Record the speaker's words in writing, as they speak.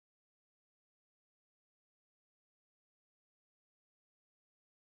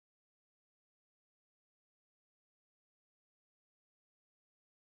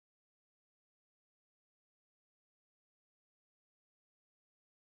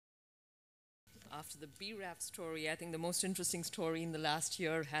after the BRAF story, I think the most interesting story in the last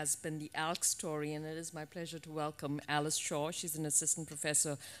year has been the ALK story, and it is my pleasure to welcome Alice Shaw. She's an assistant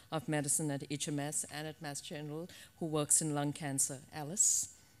professor of medicine at HMS and at Mass General who works in lung cancer.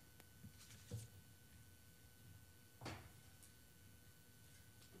 Alice?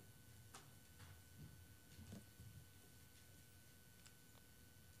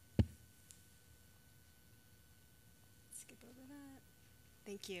 Skip over that.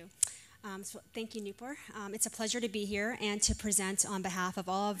 Thank you. Thank you, Nupur. It's a pleasure to be here and to present on behalf of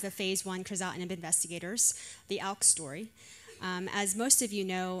all of the phase 1 crizotinib investigators, the ALK story. As most of you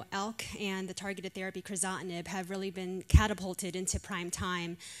know, ALK and the targeted therapy crizotinib have really been catapulted into prime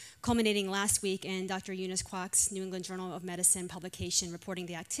time, culminating last week in Dr. Eunice Kwok's New England Journal of Medicine publication reporting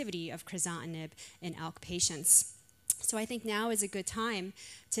the activity of crizotinib in ALK patients. So I think now is a good time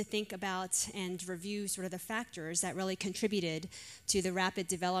to think about and review sort of the factors that really contributed to the rapid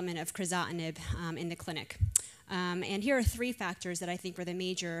development of crizotinib in the clinic. And here are 3 factors that I think were the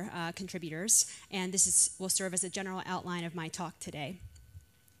major contributors, and this will serve as a general outline of my talk today.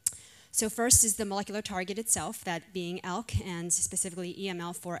 So first is the molecular target itself, that being ALK, and specifically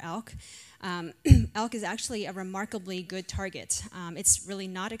EML4 ALK. ALK is actually a remarkably good target. It's really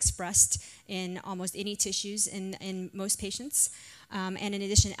not expressed in almost any tissues in most patients. And in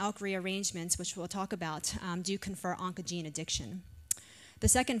addition, ALK rearrangements, which we'll talk about, do confer oncogene addiction. The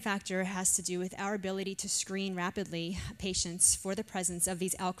second factor has to do with our ability to screen rapidly patients for the presence of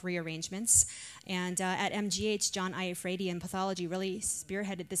these ALK rearrangements. And at MGH, John Iafredi in pathology really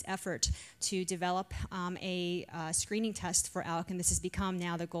spearheaded this effort to develop a screening test for ALK, and this has become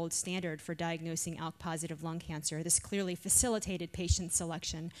now the gold standard for diagnosing ALK-positive lung cancer. This clearly facilitated patient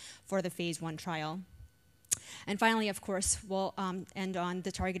selection for the phase 1 trial. And finally, of course, we'll end on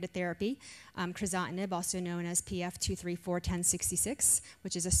the targeted therapy, crizotinib, also known as PF-234-1066,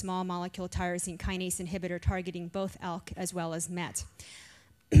 which is a small molecule tyrosine kinase inhibitor targeting both ALK as well as MET.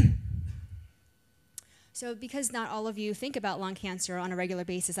 So because not all of you think about lung cancer on a regular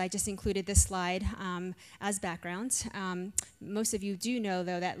basis, I just included this slide as background. Most of you do know,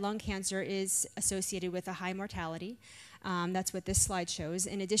 though, that lung cancer is associated with a high mortality. That's what this slide shows.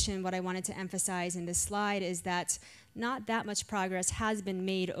 In addition, what I wanted to emphasize in this slide is that not that much progress has been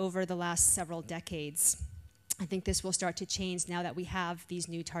made over the last several decades. I think this will start to change now that we have these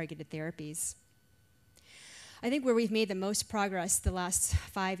new targeted therapies. I think where we've made the most progress the last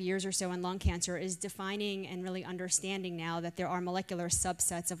 5 years or so in lung cancer is defining and really understanding now that there are molecular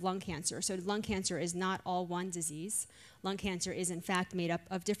subsets of lung cancer. So lung cancer is not all one disease. Lung cancer is in fact made up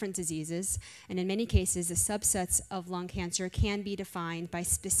of different diseases, and in many cases the subsets of lung cancer can be defined by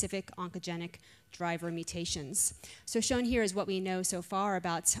specific oncogenic driver mutations. So shown here is what we know so far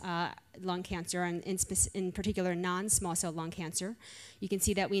about lung cancer, and in particular non-small cell lung cancer. You can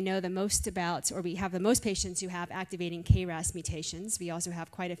see that we know the most about, or we have the most patients who have activating KRAS mutations. We also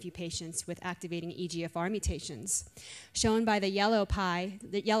have quite a few patients with activating EGFR mutations. Shown by the yellow pie,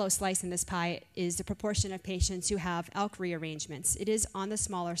 the yellow slice in this pie is the proportion of patients who have ALK rearrangements. It is on the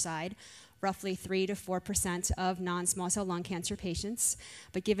smaller side, roughly 3 to 4% of non-small cell lung cancer patients.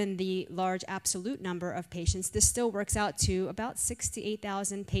 But given the large absolute number of patients, this still works out to about 6,000 to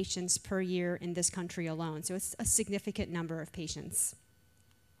 8,000 patients per year in this country alone. So it's a significant number of patients.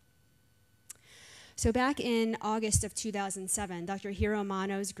 So back in August of 2007, Dr. Hiro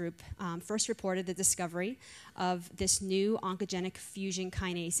Mano's group first reported the discovery of this new oncogenic fusion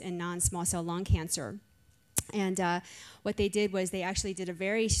kinase in non-small cell lung cancer. And what they did was they actually did a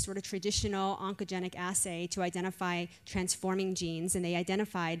very sort of traditional oncogenic assay to identify transforming genes, and they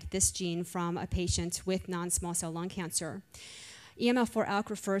identified this gene from a patient with non-small cell lung cancer. EML4 ALK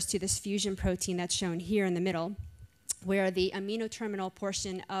refers to this fusion protein that's shown here in the middle, where the amino terminal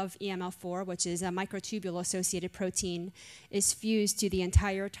portion of EML4, which is a microtubule-associated protein, is fused to the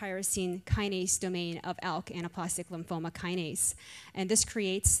entire tyrosine kinase domain of ALK, anaplastic lymphoma kinase. And this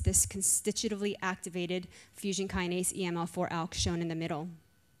creates this constitutively activated fusion kinase EML4 ALK shown in the middle.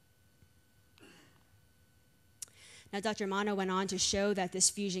 Now, Dr. Mano went on to show that this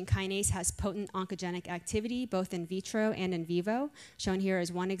fusion kinase has potent oncogenic activity, both in vitro and in vivo. Shown here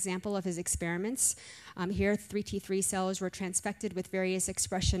is one example of his experiments. Here, 3T3 cells were transfected with various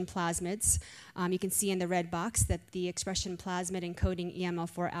expression plasmids. You can see in the red box that the expression plasmid encoding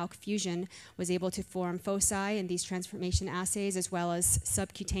EML4 ALK fusion was able to form foci in these transformation assays, as well as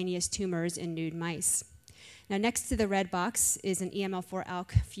subcutaneous tumors in nude mice. Now, next to the red box is an EML4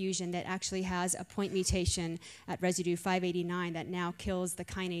 ALK fusion that actually has a point mutation at residue 589 that now kills the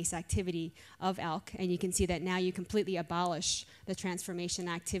kinase activity of ALK. And you can see that now you completely abolish the transformation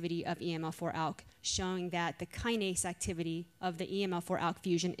activity of EML4 ALK, showing that the kinase activity of the EML4 ALK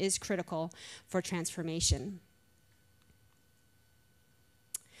fusion is critical for transformation.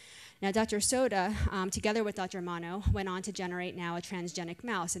 Now, Dr. Soda, together with Dr. Mano, went on to generate now a transgenic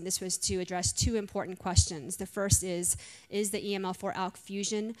mouse, and this was to address two important questions. The first is the EML4 ALK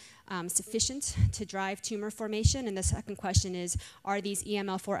fusion sufficient to drive tumor formation? And the second question is, are these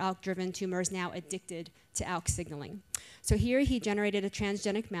EML4 ALK-driven tumors now addicted to ALK signaling? So here he generated a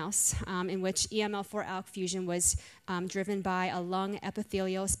transgenic mouse in which EML4 ALK fusion was driven by a lung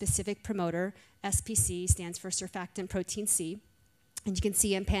epithelial-specific promoter. SPC stands for surfactant protein C. And you can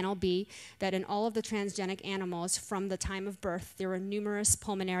see in panel B that in all of the transgenic animals from the time of birth, there were numerous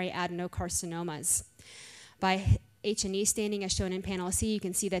pulmonary adenocarcinomas. By H&E staining, as shown in panel C, you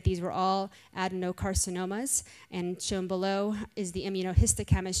can see that these were all adenocarcinomas, and shown below is the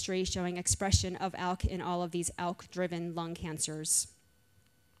immunohistochemistry showing expression of ALK in all of these ALK-driven lung cancers.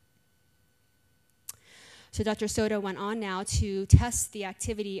 So Dr. Soda went on now to test the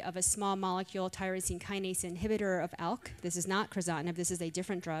activity of a small molecule tyrosine kinase inhibitor of ALK. This is not crizotinib, this is a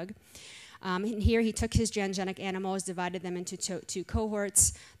different drug. And here he took his transgenic animals, divided them into two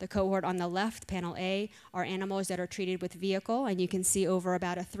cohorts. The cohort on the left, panel A, are animals that are treated with vehicle, and you can see over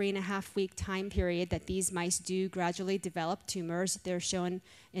about a 3.5-week time period that these mice do gradually develop tumors. They're shown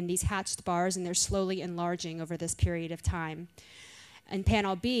in these hatched bars, and they're slowly enlarging over this period of time. And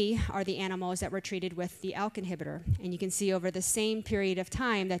panel B are the animals that were treated with the ALK inhibitor. And you can see over the same period of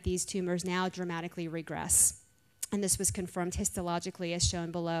time that these tumors now dramatically regress. And this was confirmed histologically as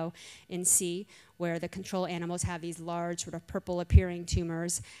shown below in C, where the control animals have these large sort of purple-appearing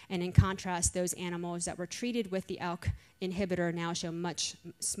tumors. And in contrast, those animals that were treated with the ALK inhibitor now show much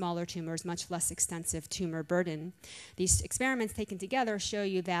smaller tumors, much less extensive tumor burden. These experiments taken together show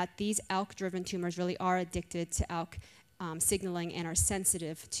you that these ALK-driven tumors really are addicted to ALK signaling and are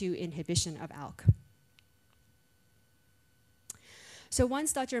sensitive to inhibition of ALK. So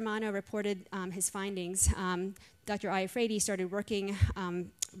once Dr. Mano reported his findings, Dr. Iafredi started working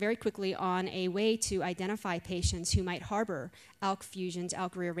very quickly on a way to identify patients who might harbor ALK fusions,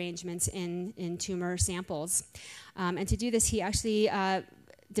 ALK rearrangements in tumor samples. And to do this, he actually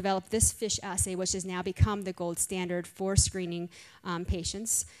developed this FISH assay, which has now become the gold standard for screening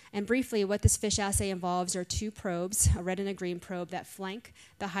patients. And briefly, what this FISH assay involves are two probes, a red and a green probe, that flank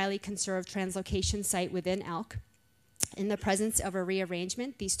the highly conserved translocation site within ALK. In the presence of a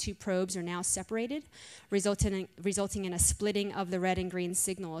rearrangement, these two probes are now separated, resulting in a splitting of the red and green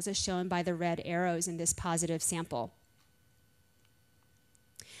signals, as shown by the red arrows in this positive sample.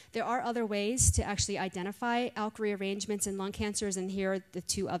 There are other ways to actually identify ALK rearrangements in lung cancers, and here are the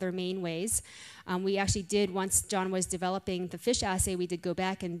two other main ways. We actually did, once John was developing the FISH assay, we did go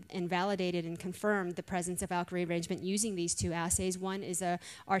back and validated and confirmed the presence of ALK rearrangement using these two assays. One is a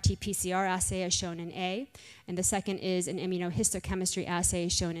RT-PCR assay, as shown in A, and the second is an immunohistochemistry assay,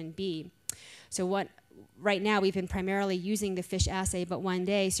 shown in B. So right now, we've been primarily using the FISH assay, but one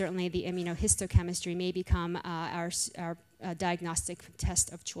day, certainly the immunohistochemistry may become our diagnostic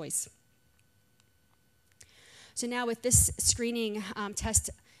test of choice. So now with this screening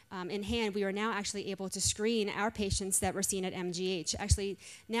test in hand, we are now actually able to screen our patients that were seen at MGH. Actually,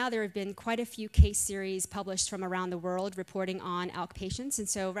 now there have been quite a few case series published from around the world reporting on ALK patients, and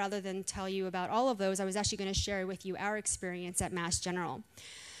so rather than tell you about all of those, I was actually going to share with you our experience at Mass General.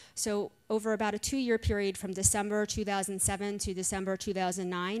 So over about a 2-year period from December 2007 to December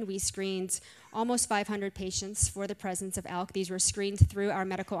 2009, we screened almost 500 patients for the presence of ALK. These were screened through our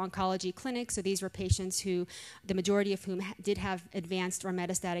medical oncology clinic, so these were patients who, the majority of whom did have advanced or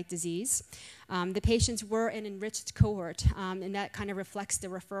metastatic disease. The patients were an enriched cohort, and that kind of reflects the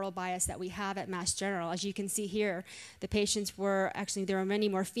referral bias that we have at Mass General. As you can see here, the patients were, actually there were many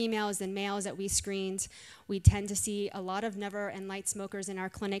more females than males that we screened. We tend to see a lot of never and light smokers in our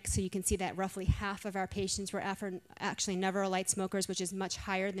clinic, so you can see that roughly half of our patients were actually never or light smokers, which is much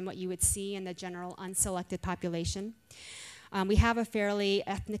higher than what you would see in the general unselected population. We have a fairly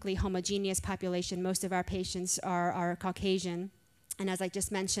ethnically homogeneous population. Most of our patients are Caucasian. And as I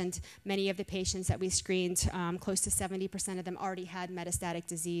just mentioned, many of the patients that we screened, close to 70% of them already had metastatic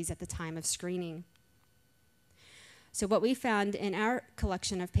disease at the time of screening. So what we found in our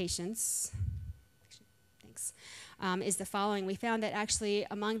collection of patients, is the following. We found that actually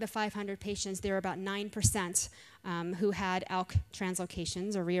among the 500 patients, there were about 9% who had ALK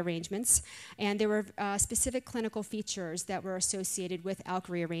translocations or rearrangements, and there were specific clinical features that were associated with ALK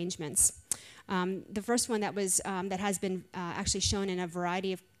rearrangements. The first one that was that has been actually shown in a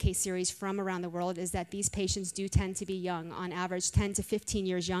variety of case series from around the world is that these patients do tend to be young, on average 10 to 15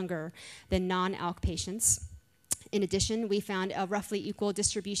 years younger than non-ALK patients. In addition, we found a roughly equal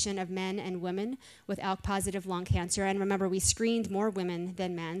distribution of men and women with ALK-positive lung cancer. And remember, we screened more women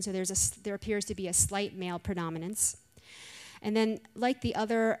than men, so there appears to be a slight male predominance. And then, like the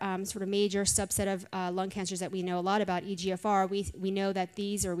other sort of major subset of lung cancers that we know a lot about, EGFR, we know that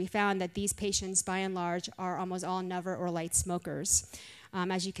we found that these patients, by and large, are almost all never or light smokers.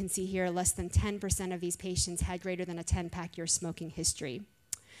 As you can see here, less than 10% of these patients had greater than a 10-pack year smoking history.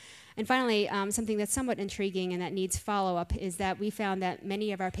 And finally, something that's somewhat intriguing and that needs follow-up is that we found that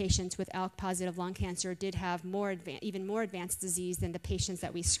many of our patients with ALK-positive lung cancer did have even more advanced disease than the patients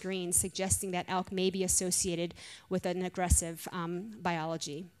that we screened, suggesting that ALK may be associated with an aggressive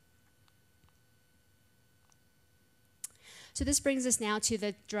biology. So this brings us now to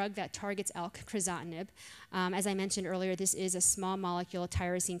the drug that targets ALK, crizotinib. As I mentioned earlier, this is a small molecule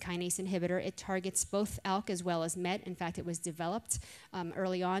tyrosine kinase inhibitor. It targets both ALK as well as MET. In fact, it was developed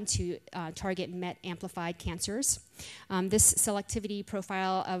early on to target MET-amplified cancers. This selectivity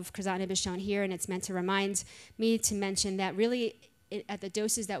profile of crizotinib is shown here, and it's meant to remind me to mention that really at the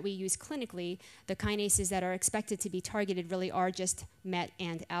doses that we use clinically, the kinases that are expected to be targeted really are just MET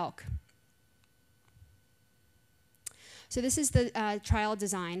and ALK. So this is the trial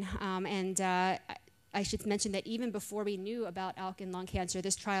design, and I should mention that even before we knew about ALK in lung cancer,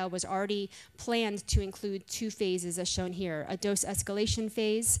 this trial was already planned to include 2 phases as shown here, a dose escalation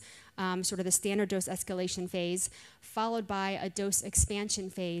phase, sort of the standard dose escalation phase, followed by a dose expansion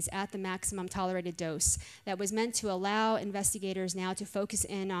phase at the maximum tolerated dose that was meant to allow investigators now to focus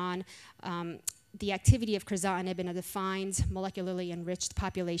in on the activity of crizotinib in a defined molecularly enriched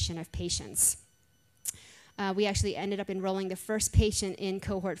population of patients. We actually ended up enrolling the first patient in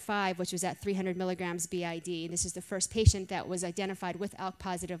cohort 5, which was at 300 milligrams BID. This is the first patient that was identified with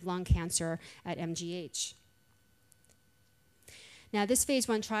ALK-positive lung cancer at MGH. Now, this phase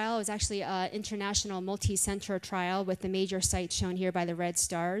 1 trial is actually an international multi-center trial with the major sites shown here by the red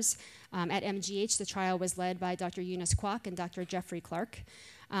stars. At MGH, the trial was led by Dr. Eunice Kwok and Dr. Jeffrey Clark.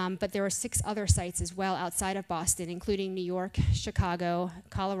 But there were 6 other sites as well outside of Boston, including New York, Chicago,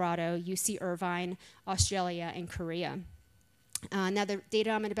 Colorado, UC Irvine, Australia, and Korea. Now the data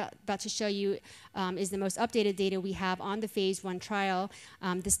I'm about to show you is the most updated data we have on the phase 1 trial.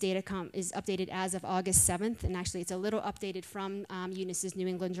 This data is updated as of August 7th, and actually it's a little updated from Eunice's New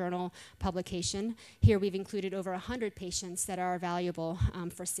England Journal publication. Here we've included over 100 patients that are valuable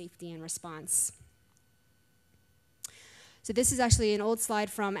for safety and response. So this is actually an old slide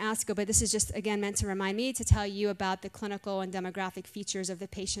from ASCO, but this is just, again, meant to remind me to tell you about the clinical and demographic features of the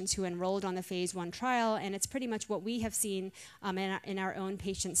patients who enrolled on the phase 1 trial, and it's pretty much what we have seen in our own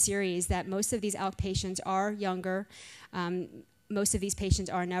patient series, that most of these ALK patients are younger. Most of these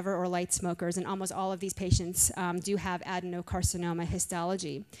patients are never or light smokers, and almost all of these patients do have adenocarcinoma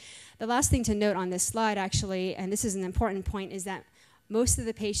histology. The last thing to note on this slide, actually, and this is an important point, is that most of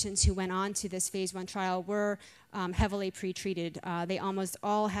the patients who went on to this phase 1 trial were heavily pretreated. They almost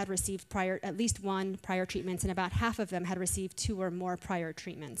all had received at least 1 prior treatment, and about half of them had received 2 or more prior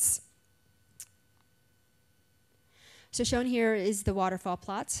treatments. So shown here is the waterfall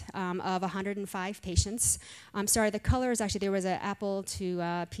plot of 105 patients. I'm sorry, the colors, actually there was an Apple to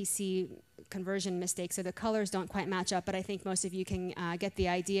PC conversion mistake, so the colors don't quite match up, but I think most of you can get the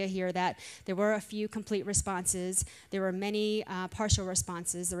idea here that there were a few complete responses. There were many partial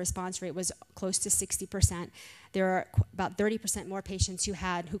responses. The response rate was close to 60%. There are about 30% more patients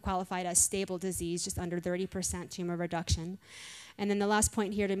who qualified as stable disease, just under 30% tumor reduction. And then the last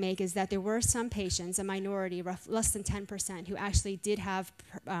point here to make is that there were some patients, a minority, less than 10%, who actually did have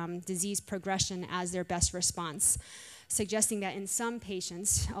disease progression as their best response, suggesting that in some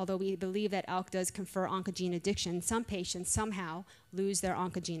patients, although we believe that ALK does confer oncogene addiction, some patients somehow lose their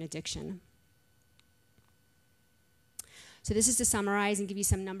oncogene addiction. So this is to summarize and give you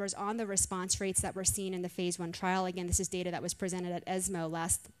some numbers on the response rates that were seen in the phase 1 trial. Again, this is data that was presented at ESMO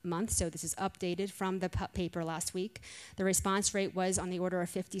last month, so this is updated from the paper last week. The response rate was on the order of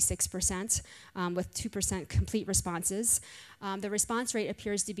 56%, with 2% complete responses. The response rate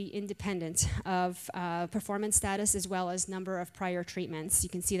appears to be independent of performance status as well as number of prior treatments. You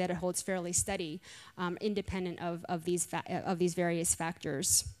can see that it holds fairly steady, independent of these various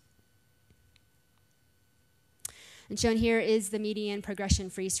factors. And shown here is the median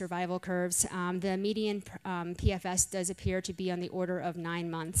progression-free survival curves. The median PFS does appear to be on the order of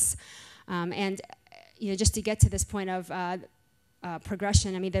 9 months. And just to get to this point of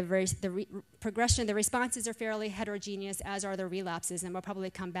progression, I mean, the responses are fairly heterogeneous, as are the relapses, and we'll probably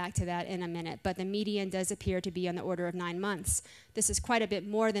come back to that in a minute. But the median does appear to be on the order of 9 months. This is quite a bit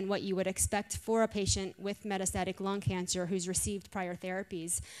more than what you would expect for a patient with metastatic lung cancer who's received prior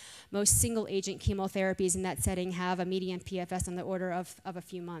therapies. Most single-agent chemotherapies in that setting have a median PFS on the order of a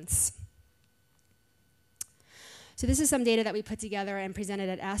few months. So this is some data that we put together and presented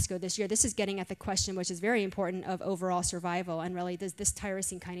at ASCO this year. This is getting at the question, which is very important, of overall survival, and really, does this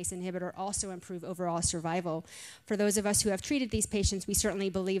tyrosine kinase inhibitor also improve overall survival? For those of us who have treated these patients, we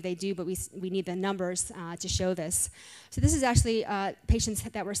certainly believe they do, but we need the numbers to show this. So this is actually patients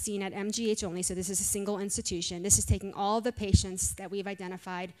that were seen at MGH only, so this is a single institution. This is taking all the patients that we've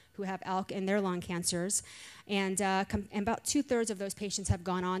identified who have ALK in their lung cancers, and about 2/3 of those patients have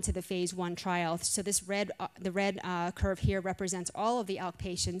gone on to the phase 1 trial. So this the red curve here represents all of the ALK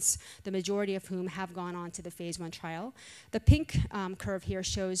patients, the majority of whom have gone on to the phase 1 trial. The pink curve here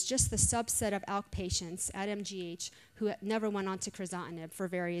shows just the subset of ALK patients at MGH who never went on to crizotinib for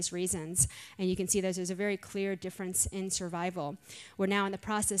various reasons. And you can see there's a very clear difference in survival. We're now in the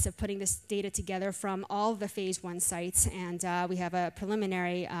process of putting this data together from all of the phase 1 sites, and we have a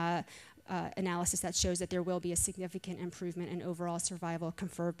preliminary analysis that shows that there will be a significant improvement in overall survival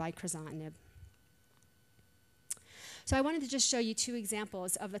conferred by crizotinib. So I wanted to just show you 2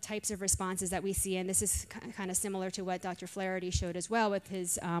 examples of the types of responses that we see, and this is kind of similar to what Dr. Flaherty showed as well with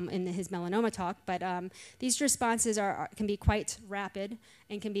his, in his melanoma talk, but these responses can be quite rapid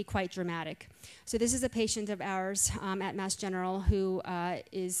and can be quite dramatic. So this is a patient of ours at Mass General who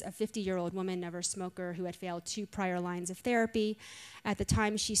is a 50-year-old woman, never smoker, who had failed 2 prior lines of therapy. At the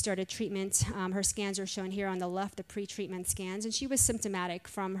time she started treatment, her scans are shown here on the left, the pre-treatment scans, and she was symptomatic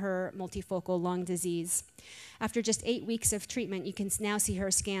from her multifocal lung disease. After just 8 weeks of treatment, you can now see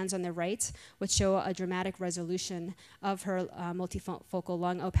her scans on the right, which show a dramatic resolution of her multifocal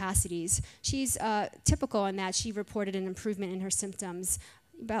lung opacities. She's typical in that she reported an improvement in her symptoms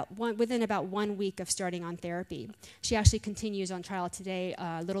within about 1 week of starting on therapy. She actually continues on trial today,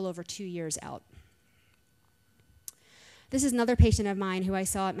 a little over 2 years out. This is another patient of mine who I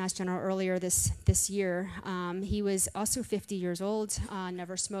saw at Mass General earlier this year. He was also 50 years old,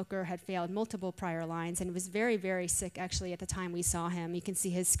 never smoker, had failed multiple prior lines, and was very, very sick actually at the time we saw him. You can see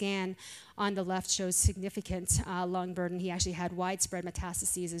his scan on the left shows significant lung burden. He actually had widespread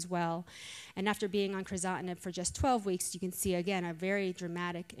metastases as well. And after being on crizotinib for just 12 weeks, you can see again a very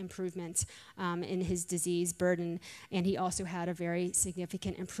dramatic improvement in his disease burden, and he also had a very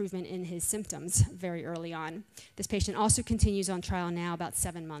significant improvement in his symptoms very early on. This patient also continues on trial now about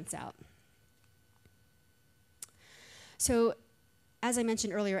 7 months out. So, as I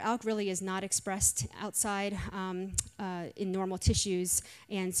mentioned earlier, ALK really is not expressed outside in normal tissues,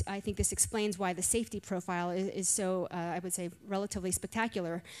 and I think this explains why the safety profile is so, I would say, relatively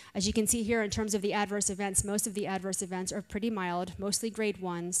spectacular. As you can see here, in terms of the adverse events, most of the adverse events are pretty mild, mostly grade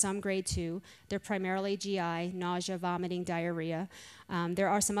 1, some grade 2. They're primarily GI, nausea, vomiting, diarrhea. There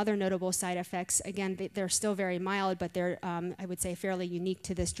are some other notable side effects. Again, they're still very mild, but they're, I would say, fairly unique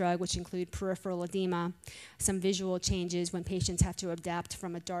to this drug, which include peripheral edema, some visual changes when patients have to adapt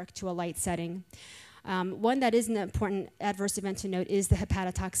from a dark to a light setting. One that is an important adverse event to note is the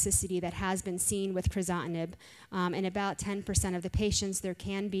hepatotoxicity that has been seen with crizotinib. In about 10% of the patients, there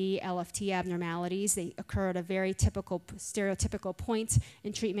can be LFT abnormalities. They occur at a very typical, stereotypical point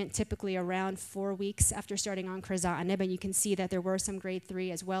in treatment, typically around 4 weeks after starting on crizotinib, and you can see that there were some grade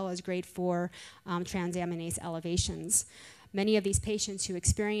 3 as well as grade 4 transaminase elevations. Many of these patients who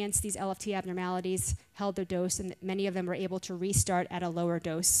experienced these LFT abnormalities held their dose, and many of them were able to restart at a lower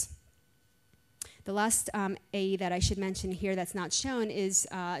dose. The last AE that I should mention here that's not shown is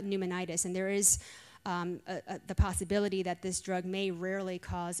pneumonitis, and there is the possibility that this drug may rarely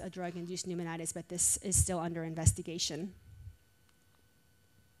cause a drug-induced pneumonitis, but this is still under investigation.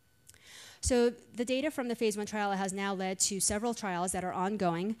 So the data from the phase 1 trial has now led to several trials that are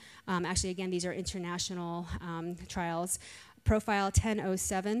ongoing. Actually, again, these are international trials. Profile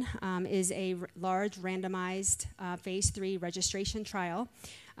 1007 is a large randomized phase 3 registration trial.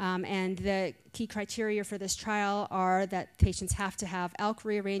 And the key criteria for this trial are that patients have to have ALK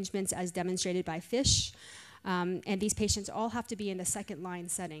rearrangements as demonstrated by FISH. And these patients all have to be in the second-line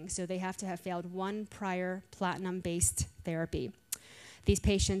setting, so they have to have failed 1 prior platinum-based therapy. These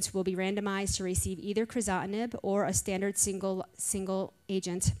patients will be randomized to receive either crizotinib or a standard single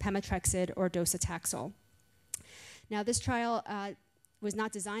agent pemetrexed or docetaxel. Now, this trial was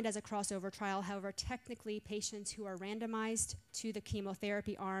not designed as a crossover trial. However, technically, patients who are randomized to the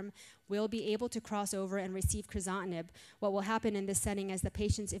chemotherapy arm will be able to cross over and receive crizotinib. What will happen in this setting is the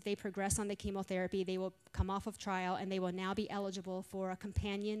patients, if they progress on the chemotherapy, they will come off of trial and they will now be eligible for a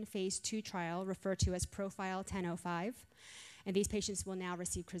companion phase 2 trial referred to as Profile 1005. And these patients will now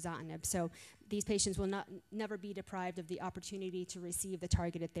receive crizotinib. So these patients will never be deprived of the opportunity to receive the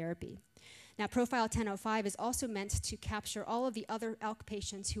targeted therapy. Now, Profile 1005 is also meant to capture all of the other ALK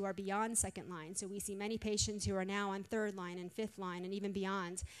patients who are beyond second line. So we see many patients who are now on third line and fifth line and even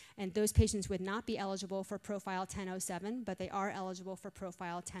beyond. And those patients would not be eligible for Profile 1007, but they are eligible for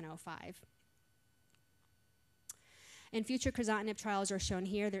Profile 1005. And future crizotinib trials are shown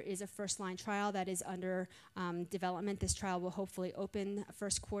here. There is a first-line trial that is under development. This trial will hopefully open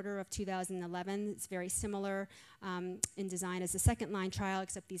first quarter of 2011. It's very similar in design as the second-line trial,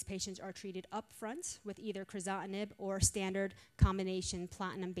 except these patients are treated up front with either crizotinib or standard combination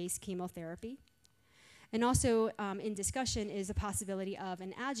platinum-based chemotherapy. And also in discussion is the possibility of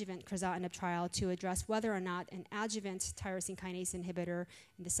an adjuvant crizotinib trial to address whether or not an adjuvant tyrosine kinase inhibitor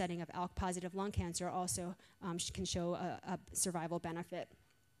in the setting of ALK-positive lung cancer also can show a survival benefit.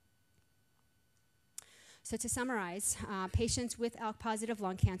 So to summarize, patients with ALK-positive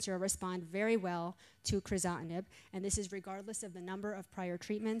lung cancer respond very well to crizotinib, and this is regardless of the number of prior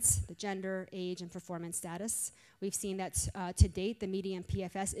treatments, the gender, age, and performance status. We've seen that to date, the median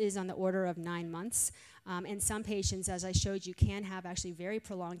PFS is on the order of 9 months, and some patients, as I showed you, can have actually very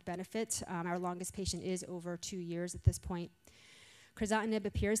prolonged benefit. Our longest patient is over 2 years at this point. Crizotinib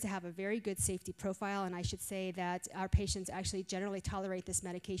appears to have a very good safety profile, and I should say that our patients actually generally tolerate this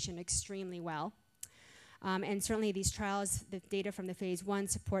medication extremely well. And certainly these trials, the data from the phase 1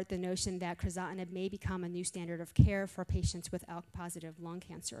 support the notion that crizotinib may become a new standard of care for patients with ALK-positive lung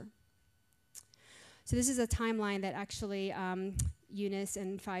cancer. So this is a timeline that actually Eunice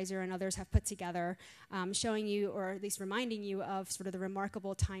and Pfizer and others have put together, showing you, or at least reminding you of sort of the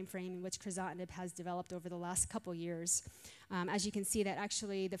remarkable time frame in which crizotinib has developed over the last couple years. As you can see that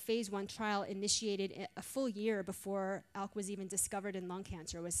actually the phase 1 trial initiated a full year before ALK was even discovered in lung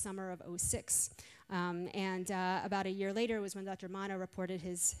cancer. It was summer of '06. About a year later was when Dr. Mano reported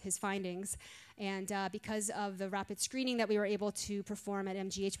his findings. And because of the rapid screening that we were able to perform at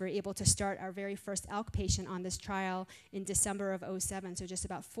MGH, we were able to start our very first ALK patient on this trial in December of '07, so just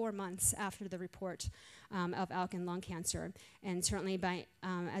about 4 months after the report of ALK in lung cancer. And certainly,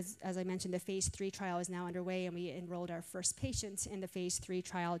 as I mentioned, the phase 3 trial is now underway, and we enrolled our first patient in the phase 3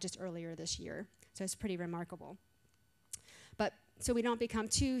 trial just earlier this year. So it's pretty remarkable. But so we don't become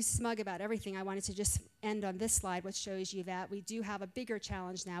too smug about everything, I wanted to just end on this slide, which shows you that we do have a bigger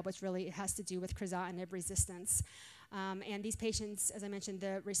challenge now, which really has to do with crizotinib resistance. And these patients, as I mentioned,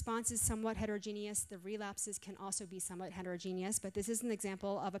 the response is somewhat heterogeneous. The relapses can also be somewhat heterogeneous. But this is an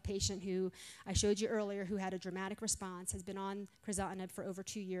example of a patient who I showed you earlier who had a dramatic response, has been on crizotinib for over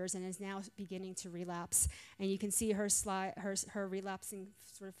 2 years, and is now beginning to relapse. And you can see her relapsing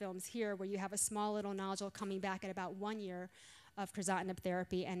sort of films here, where you have a small little nodule coming back at about 1 year of crizotinib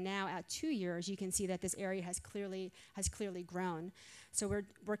therapy, and now at 2 years, you can see that this area has clearly grown. So we're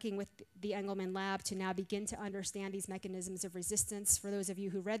working with the Engelman lab to now begin to understand these mechanisms of resistance. For those of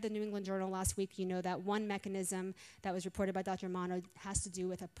you who read the New England Journal last week, you know that one mechanism that was reported by Dr. Mano has to do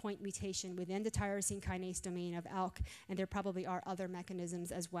with a point mutation within the tyrosine kinase domain of ALK, and there probably are other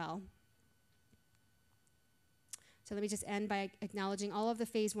mechanisms as well. So let me just end by acknowledging all of the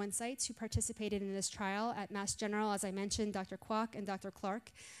phase 1 sites who participated in this trial at Mass General. As I mentioned, Dr. Kwok and Dr.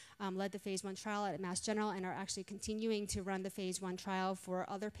 Clark led the phase 1 trial at Mass General and are actually continuing to run the phase 1 trial for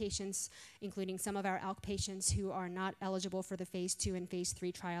other patients, including some of our ALK patients who are not eligible for the phase 2 and phase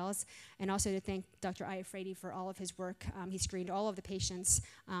 3 trials. And also to thank Dr. Iafredi for all of his work. He screened all of the patients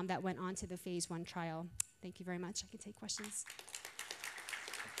that went on to the phase 1 trial. Thank you very much. I can take questions.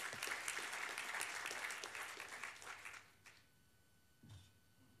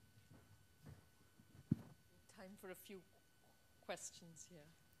 Time for a few questions here.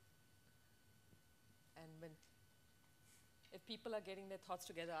 And if people are getting their thoughts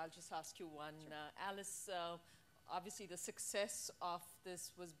together, I'll just ask you one. Sure. Alice, obviously the success of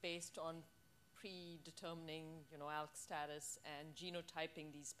this was based on predetermining, ALK status and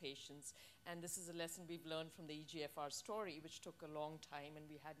genotyping these patients. And this is a lesson we've learned from the EGFR story, which took a long time, and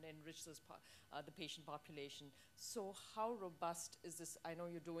we hadn't enriched the patient population. So how robust is this? I know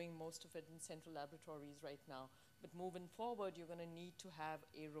you're doing most of it in central laboratories right now, but moving forward, you're going to need to have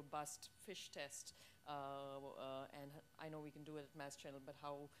a robust FISH test. And I know we can do it at Mass General, but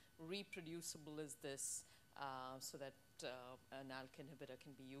how reproducible is this so that an ALK inhibitor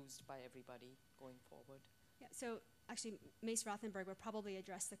can be used by everybody going forward? Yeah, so actually, Mace Rothenberg will probably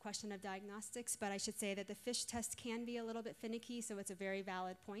address the question of diagnostics, but I should say that the FISH test can be a little bit finicky, so it's a very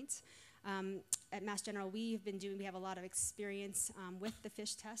valid point. At Mass General, we have a lot of experience with the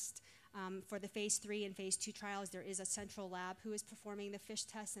FISH test. For the phase 3 and phase 2 trials, there is a central lab who is performing the FISH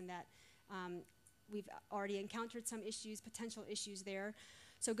test, and that we've already encountered some issues, potential issues there.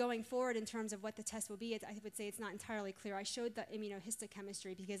 So going forward in terms of what the test will be, I would say it's not entirely clear. I showed the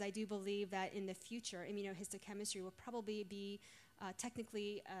immunohistochemistry because I do believe that in the future, immunohistochemistry will probably be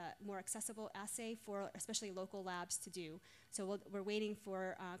technically a more accessible assay for especially local labs to do. So we're waiting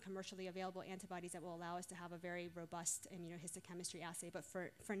for commercially available antibodies that will allow us to have a very robust immunohistochemistry assay. But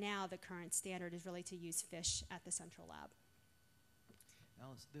for now, the current standard is really to use FISH at the central lab.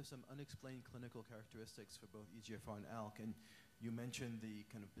 Alice, there's some unexplained clinical characteristics for both EGFR and ALK, and you mentioned the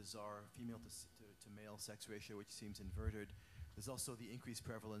kind of bizarre female to male sex ratio, which seems inverted. There's also the increased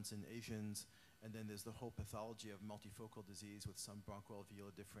prevalence in Asians, and then there's the whole pathology of multifocal disease with some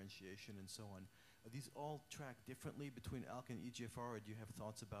bronchoalveolar differentiation and so on. Are these all tracked differently between ALK and EGFR, or do you have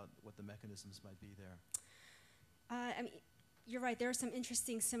thoughts about what the mechanisms might be there? I mean, you're right, there are some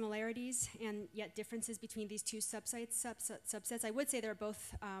interesting similarities and yet differences between these two subsets. I would say they're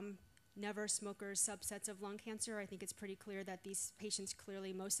both never smokers subsets of lung cancer. I think it's pretty clear that these patients,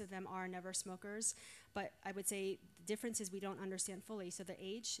 clearly most of them are never smokers, but I would say the difference is we don't understand fully. So the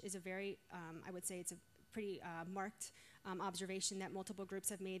age is a very, I would say it's a pretty marked observation that multiple groups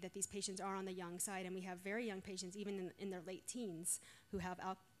have made that these patients are on the young side, and we have very young patients, even in their late teens, who have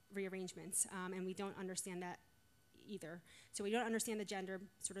ALK rearrangements, and we don't understand that either. So we don't understand the gender,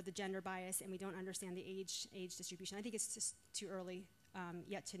 sort of the gender bias, and we don't understand the age distribution. I think it's just too early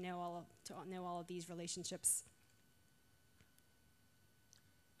yet to know all of these relationships.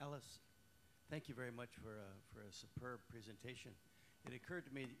 Alice, thank you very much for a superb presentation. It occurred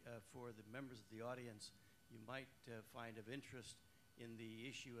to me for the members of the audience, you might find of interest in the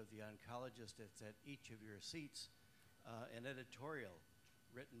issue of the oncologist that's at each of your seats, an editorial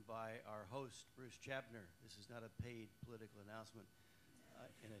written by our host, Bruce Chabner. This is not a paid political announcement.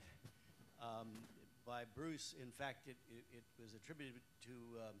 By Bruce, in fact, it was attributed to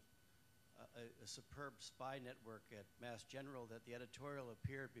a superb spy network at Mass General that the editorial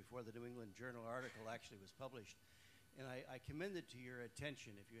appeared before the New England Journal article actually was published. And I commend it to your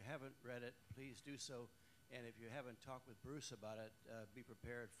attention. If you haven't read it, please do so. And if you haven't talked with Bruce about it, be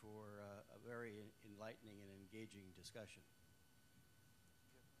prepared for a very enlightening and engaging discussion.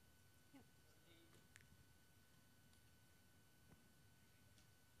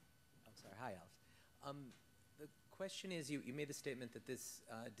 I'm sorry. Hi, Alice. The question is, you made the statement that this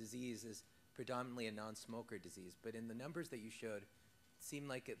disease is predominantly a non-smoker disease, but in the numbers that you showed, it seemed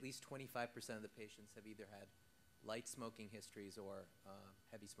like at least 25% of the patients have either had light smoking histories or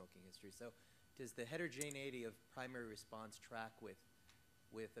heavy smoking histories. So does the heterogeneity of primary response track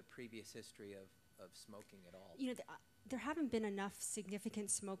with a previous history of smoking at all? You know, there haven't been enough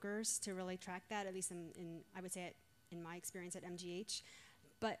significant smokers to really track that, at least I would say in my experience at MGH.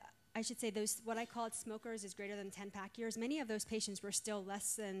 But I should say what I call smokers is greater than 10 pack years. Many of those patients were still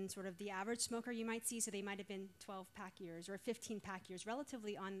less than sort of the average smoker you might see, so they might have been 12 pack years or 15 pack years,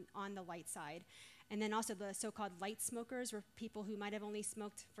 relatively on the light side. And then also the so-called light smokers were people who might have only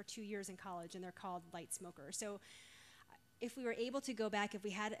smoked for 2 years in college, and they're called light smokers. So if we were able to go back,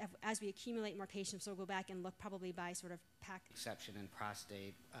 as we accumulate more patients, we'll go back and look probably by sort of pack. Exception in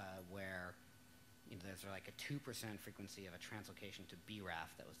prostate where there's like a 2% frequency of a translocation to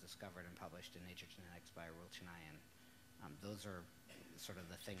BRAF that was discovered and published in Nature Genetics by Arul Chennaiyan. Those are sort of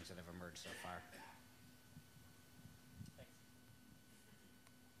the things that have emerged so far. Thanks.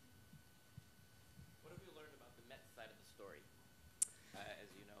 What have you learned about the MET side of the story? As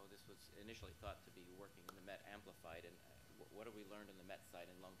you know, this was initially thought to be working in the MET amplified, and what have we learned in the MET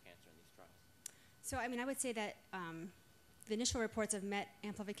side in lung cancer in these trials? So, I mean, I would say that the initial reports of MET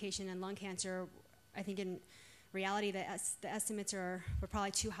amplification in lung cancer, I think in reality, the estimates were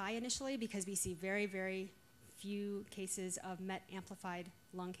probably too high initially because we see very, very few cases of MET amplified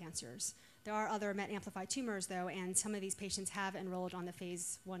lung cancers. There are other MET amplified tumors, though, and some of these patients have enrolled on the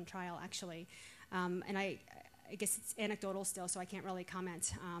phase 1 trial, actually. And I guess it's anecdotal still, so I can't really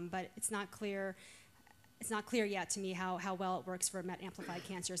comment. But it's not clear. It's not clear yet to me how well it works for MET amplified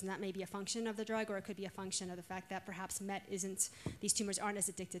cancers, and that may be a function of the drug, or it could be a function of the fact that perhaps these tumors aren't as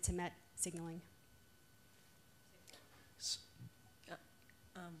addicted to MET signaling.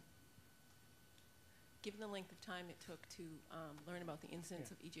 Given the length of time it took to learn about the incidence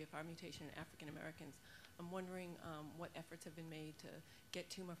of EGFR mutation in African Americans, I'm wondering what efforts have been made to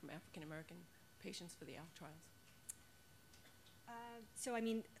get tumor from African American patients for the ALK trials? So, I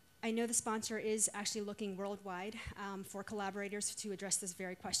mean, I know the sponsor is actually looking worldwide for collaborators to address this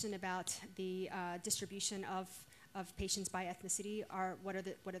very question about the distribution of patients by ethnicity. What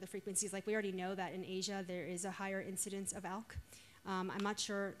are the frequencies? Like, we already know that in Asia there is a higher incidence of ALK. I'm not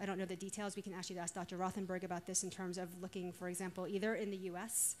sure, I don't know the details. We can actually ask Dr. Rothenberg about this in terms of looking, for example, either in the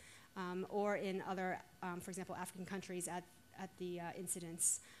US or in other, for example, African countries at the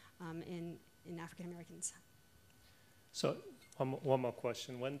incidence in African Americans. So one more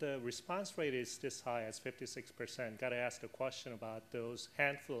question. When the response rate is this high as 56%, got to ask the question about those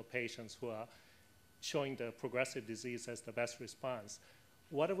handful of patients who are showing the progressive disease as the best response.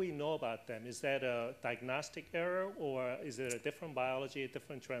 What do we know about them? Is that a diagnostic error, or is it a different biology, a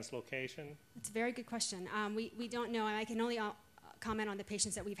different translocation? It's a very good question. We don't know, and I can only comment on the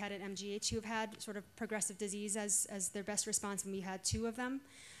patients that we've had at MGH who have had sort of progressive disease as their best response, and we had 2 of them.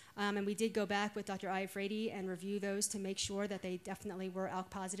 And we did go back with Dr. Iafredi and review those to make sure that they definitely were ALK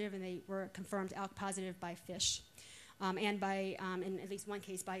positive, and they were confirmed ALK positive by FISH. And by, in at least one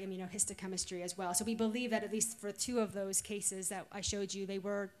case, by immunohistochemistry as well. So we believe that at least for 2 of those cases that I showed you, they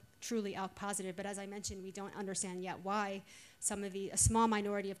were truly ALK positive. But as I mentioned, we don't understand yet why a small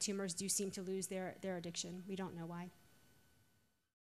minority of tumors do seem to lose their addiction. We don't know why.